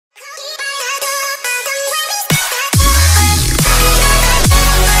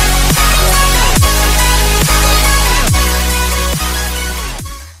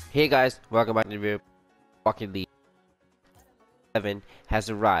Hey guys, welcome back to the video. Walking League 7 has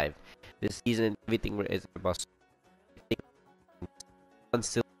arrived. This season, everything is about one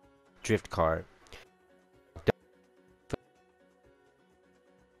silver drift car.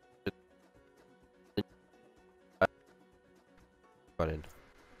 Button.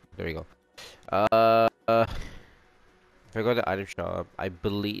 There you go. If I go to the item shop, I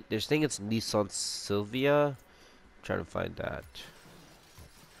believe there's thing it's Nissan Sylvia. Trying to find that.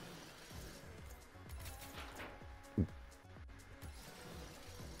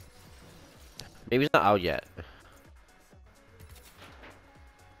 Maybe it's not out yet.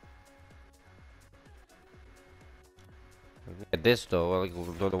 At this though, I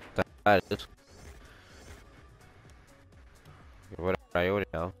don't know what that is. Whatever, I own it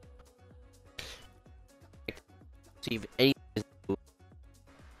now. See if any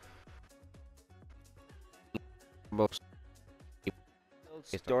most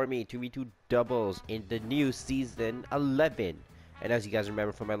Stormy 2v2 doubles in the new season 11. And as you guys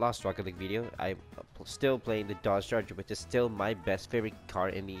remember from my last Rocket League video, I'm still playing the Dodge Charger, which is still my best favorite car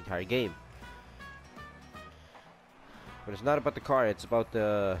in the entire game. But it's not about the car, it's about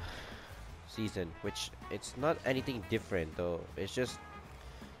the season, which it's not anything different though. It's just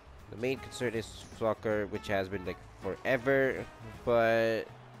the main concern is soccer, which has been like forever, but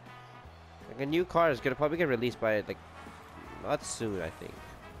like a new car is gonna probably get released by like not soon, I think.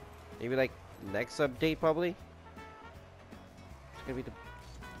 Maybe like next update probably. It's gonna be the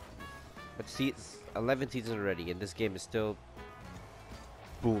but see it's 11 seasons already and this game is still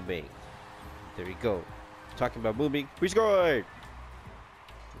booming. There we go. Talking about booming, we scored!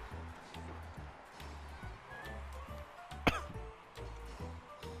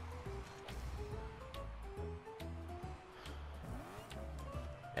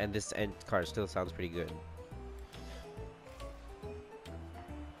 And this end card still sounds pretty good.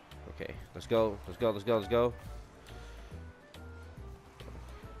 Okay, let's go, let's go, let's go, let's go.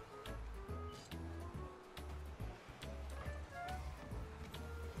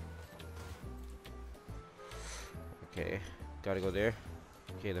 Okay, gotta go there.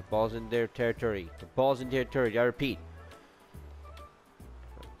 Okay, the ball's in their territory. The ball's in their territory, I repeat.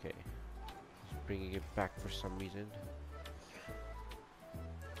 Okay, just bringing it back for some reason.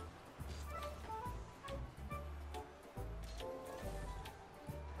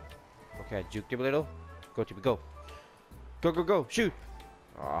 Okay, I juked him a little. Go, Timmy, go. Go, go, go, shoot!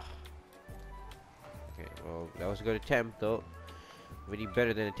 Ah. Okay, well, that was a good attempt, though. We need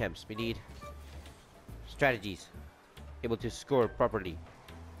better than attempts. We need strategies. Able to score properly.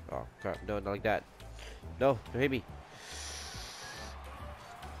 Oh, crap. No, not like that. No, don't hit me.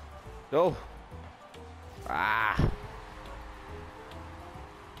 No. Ah.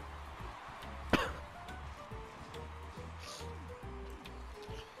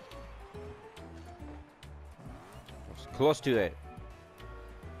 Close to it.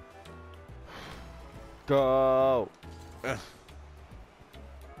 Go. Ugh.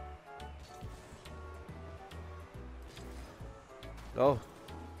 Oh,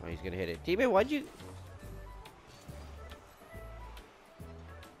 he's gonna hit it. Teammate, why'd you?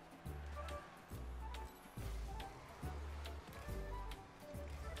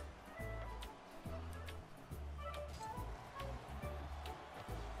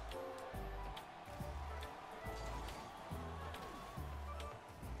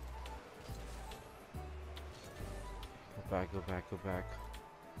 Go back, go back, go back.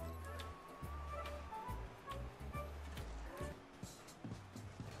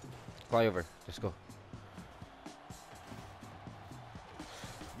 Fly over. Let's go.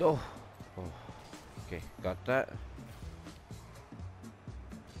 No. Oh. Okay, got that.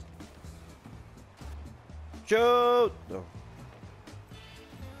 Shoot! No.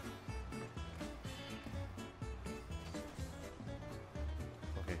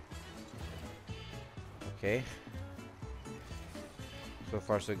 Okay. Okay. So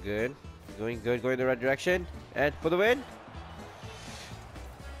far, so good. Going good, going the right direction. And for the win.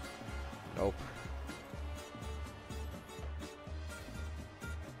 Nope.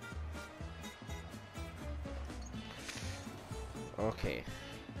 Okay.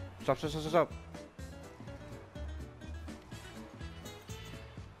 Stop, stop, stop, stop, stop.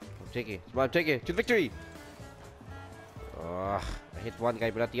 I'm taking. Come on, take it to victory. I hit one guy,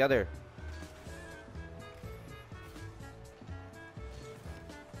 but not the other.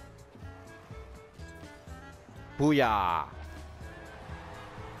 Booyah!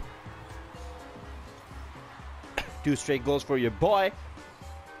 2 straight goals for your boy.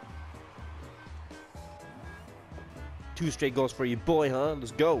 2 straight goals for your boy, huh?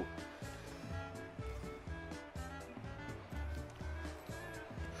 Let's go.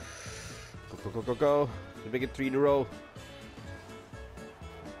 go, go, go. We make it 3 in a row.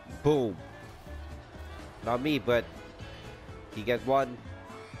 Boom. Not me, but he gets 1.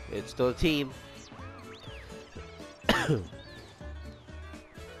 It's still a team.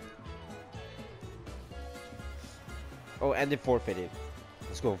 Oh, and they forfeited.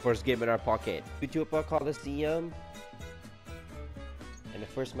 Let's go. First game in our pocket. Utupa Coliseum. And the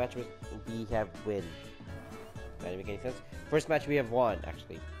first match was we have win. That didn't make any sense. First match we have won,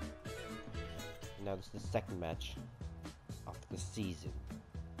 actually. Now this is the second match of the season.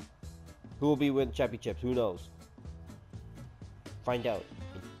 Who will be win championships? Who knows? Find out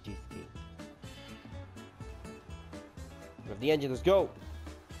in this game. We have the engine. Let's go.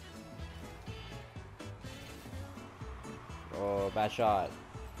 Oh, bad shot.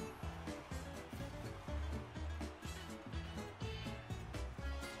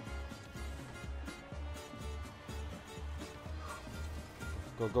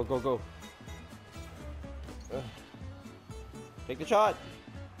 Go, go, go, go. Take the shot.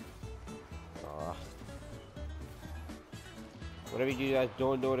 Whatever you do, guys,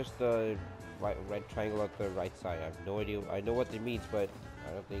 don't notice the right triangle at the right side. I have no idea. I know what it means, but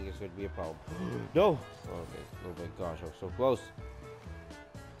I don't think it's going to be a problem. No! Okay. Oh my gosh, I was so close.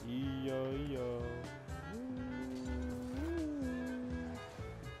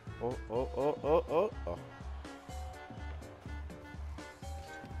 Oh, oh, oh, oh, oh, oh.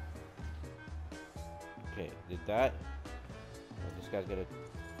 Okay, did that. Oh, this guy's gonna... Okay,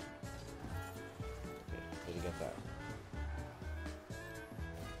 didn't get that.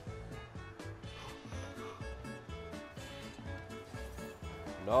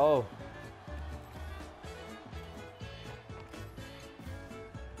 No!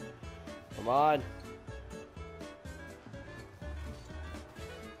 Come on!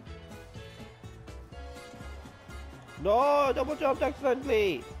 No! Double jump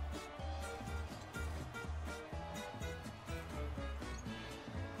accidentally!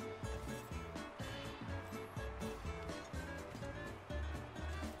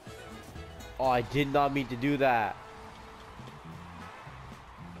 Oh, I did not mean to do that.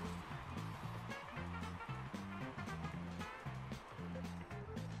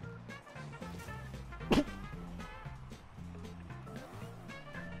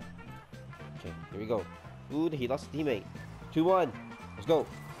 Okay, here we go. Ooh, he lost a teammate. 2-1. Let's go.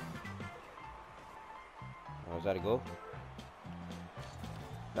 Oh, is that a goal?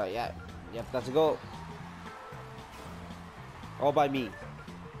 Not yet. Yep, that's a goal. All by me.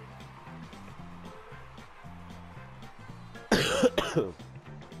 Here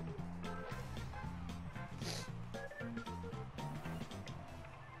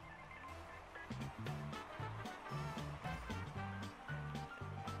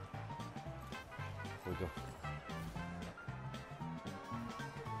we go.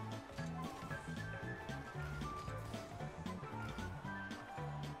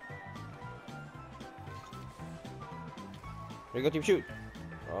 Here we go, team shoot.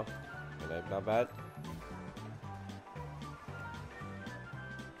 Oh, not bad.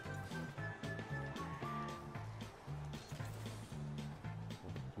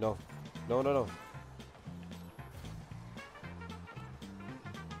 No, no, no, no.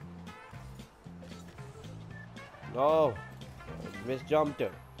 No, misjumped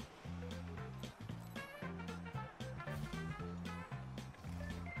him.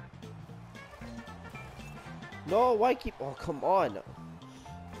 No, why keep? Oh, come on!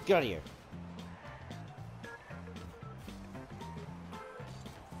 Get out of here!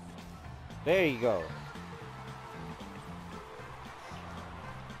 There you go.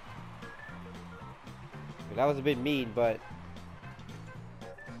 That was a bit mean, but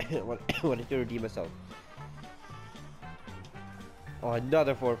I wanted to redeem myself. Oh,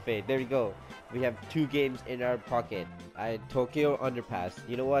 another forfeit. There we go. We have 2 games in our pocket. Tokyo Underpass.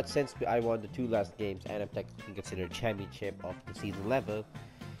 You know what? Since I won the 2 last games and I'm technically considered championship of the season level,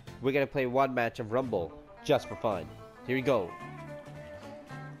 we're gonna play 1 match of Rumble just for fun. Here we go.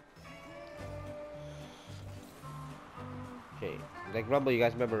 Okay, like Rumble, you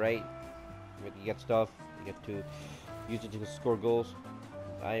guys remember, right? You get stuff. You get to use it to score goals.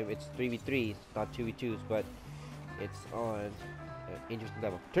 It's 3v3, it's not 2v2s, but it's on an interesting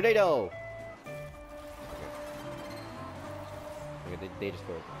level. Tornado! Okay, they just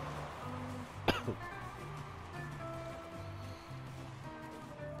scored.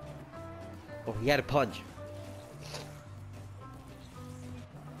 Oh, he had a punch.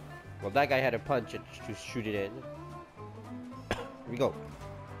 Well, that guy had a punch and to shoot it in. Here we go.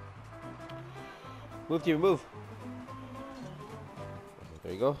 Move, team, move.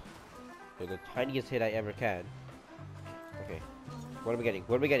 There you go. They're the tiniest hit I ever can. Okay. What am I getting?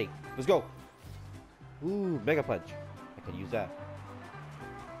 What am I getting? Let's go. Ooh, Mega Punch. I can use that.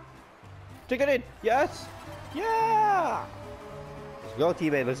 Take it in. Yes. Yeah. Let's go,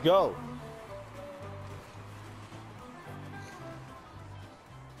 teammate. Let's go.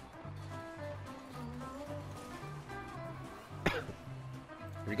 Here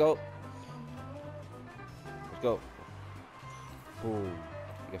we go. Let's go. Boom.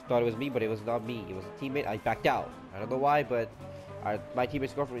 You guys thought it was me, but it was not me. It was a teammate. I backed out. I don't know why, but my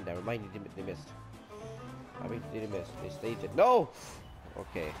teammates scored for me. Never mind, they missed. I mean, they didn't miss. They stayed it. No!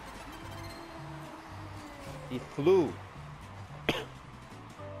 Okay. He flew.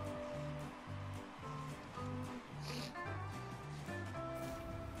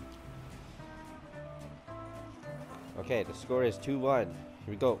 Okay, the score is 2-1. Here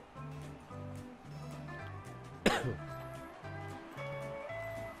we go.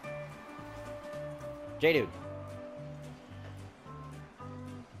 J-Dude.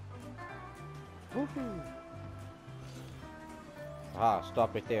 Woohoo. Ah,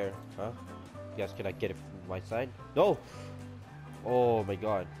 stop right there. Huh? Yes, can I get it from my side? No! Oh my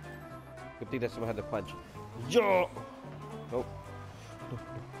god. Good thing that someone had the punch. Yo! Nope. No,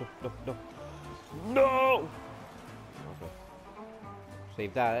 no, no, no. No! Okay.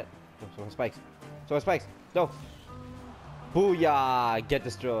 Save that. Oh, someone has spikes. Someone has spikes. No! Booyah! Get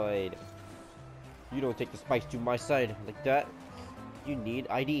destroyed. You don't take the spikes to my side like that. You need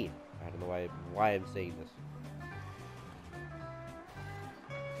ID. I don't know why I'm saying this.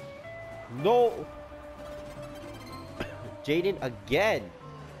 No! Jaden again!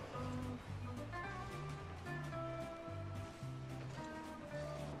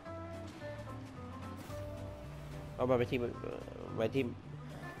 Oh, my team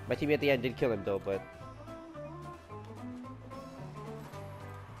at the end did kill him though, but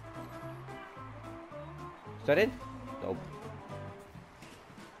is that it? Nope.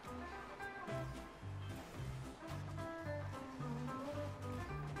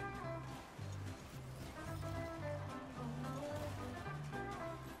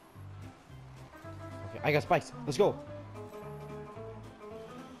 Okay, I got spikes. Let's go.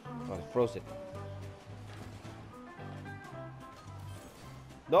 Oh, they froze it.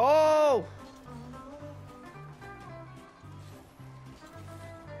 No!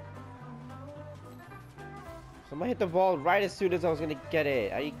 Someone hit the ball right as soon as I was gonna get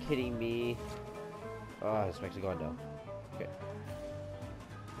it. Are you kidding me? Oh, his spikes are gone now. Okay.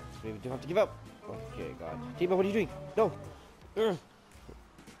 So we do have to give up. Okay, God. Team, what are you doing? No! Ugh.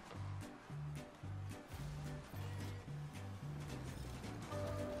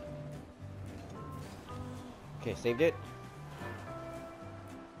 Okay, saved it.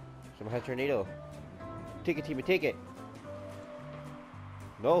 Someone has tornado. Take it, team, take it.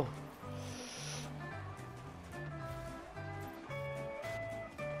 No.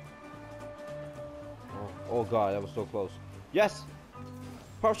 Oh god, that was so close. Yes!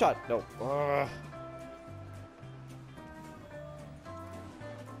 Power shot! No. Ugh.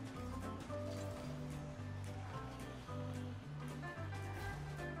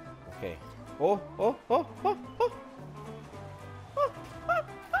 Okay. Oh, oh, oh, oh, oh.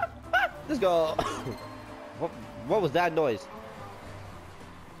 Let's go. What was that noise?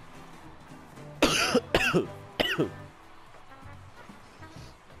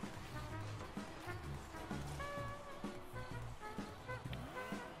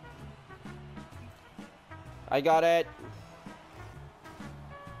 I got it.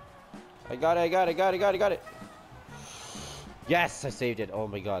 I got it. Yes, I saved it. Oh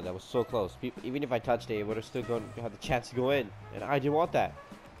my god, that was so close. Even if I touched it, it would have still had the chance to go in. And I didn't want that.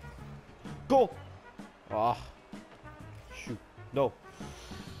 Go! Ah. Oh, shoot. No.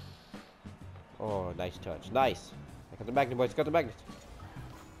 Oh, nice touch. Nice. I got the magnet, boys. Got the magnet.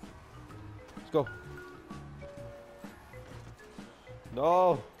 Let's go.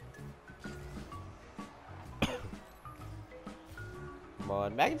 No. Come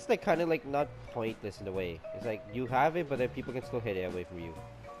on. Magnet's like kind of like not pointless in a way. It's like you have it, but then people can still hit it away from you.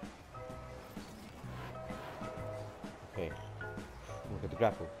 Okay. Look at the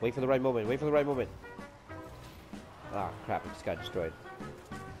grapple. Wait for the right moment. Wait for the right moment. Ah, crap. It just got destroyed.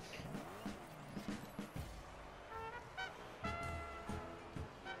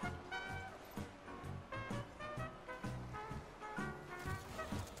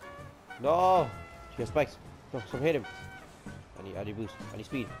 No! She has spikes. No, someone hit him. I need boost. I need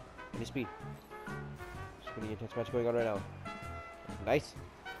speed. I need speed. There's pretty intense match going on right now. Nice.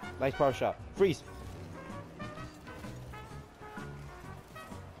 Nice power shot. Freeze!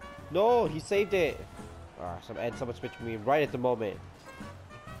 No, he saved it. Ah, someone switched me right at the moment.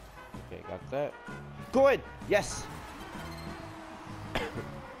 Okay, got that. Go in! Yes!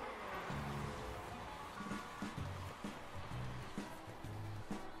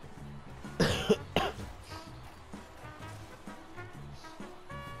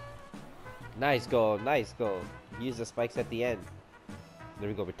 Nice goal, nice goal. Use the spikes at the end. There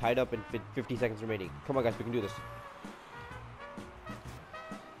we go. We're tied up and 50 seconds remaining. Come on, guys, we can do this.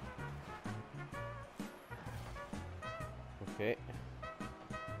 Okay.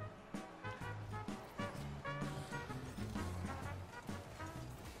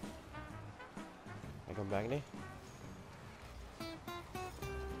 I come back now.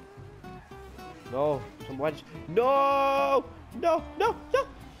 No, someone. No, no, no, no.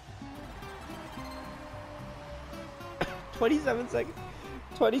 27 seconds.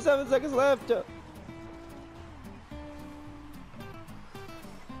 27 seconds left.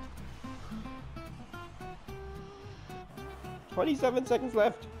 27 seconds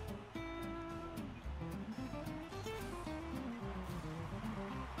left.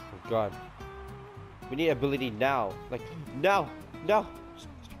 Oh God. We need ability now. Like, now. No.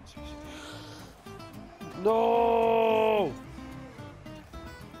 No.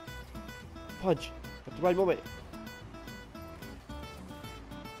 Punch. At the right moment.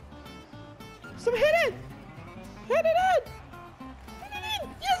 Some hit it! Hit it in! Hit it in!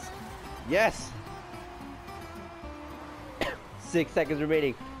 Yes! Yes! 6 seconds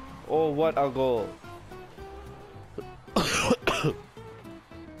remaining. Oh, what a goal.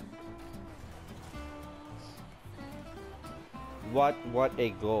 What a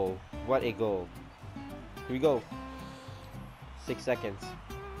goal. What a goal. Here we go. 6 seconds.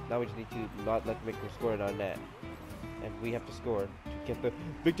 Now we just need to not let Victor score it on net. And we have to score to get the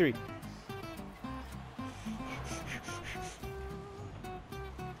victory.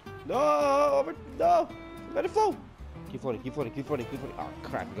 No! No! Let it flow! Keep floating, keep floating, keep floating, keep floating. Oh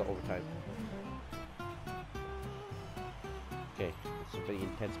crap, we got overtime. Okay, it's a very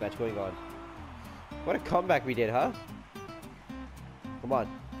intense match going on. What a comeback we did, huh? Come on.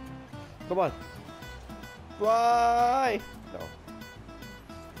 Come on. Fly! No.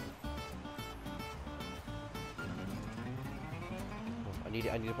 Oh, I need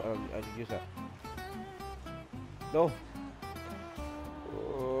to use that. No.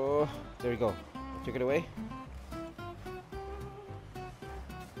 Oh, there we go. Took it away.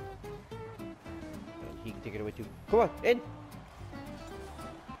 And he can take it away too. Come on, in!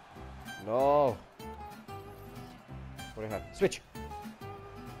 No. What do I have? Switch!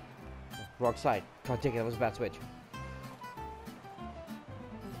 Wrong side. Can't take it, that was a bad switch.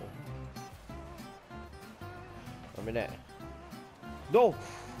 I'm in that. No!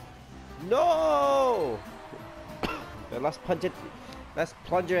 No! The last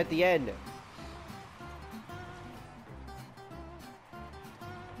plunger at the end.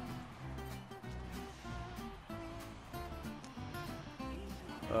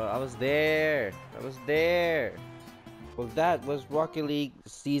 I was there. I was there. Well, that was Rocket League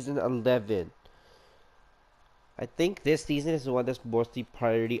Season 11. I think this season is the one that's mostly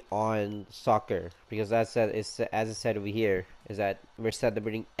priority on soccer. Because as I said over here, is that we're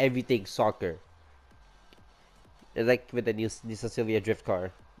celebrating everything soccer. It's like with the new Cecilia drift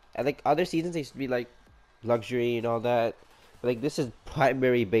car. And like other seasons, they used to be like luxury and all that. But like this is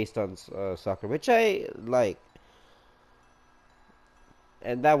primary based on soccer, which I like.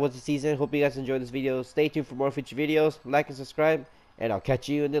 And that was the season. Hope you guys enjoyed this video. Stay tuned for more future videos. Like and subscribe. And I'll catch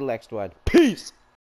you in the next one. Peace!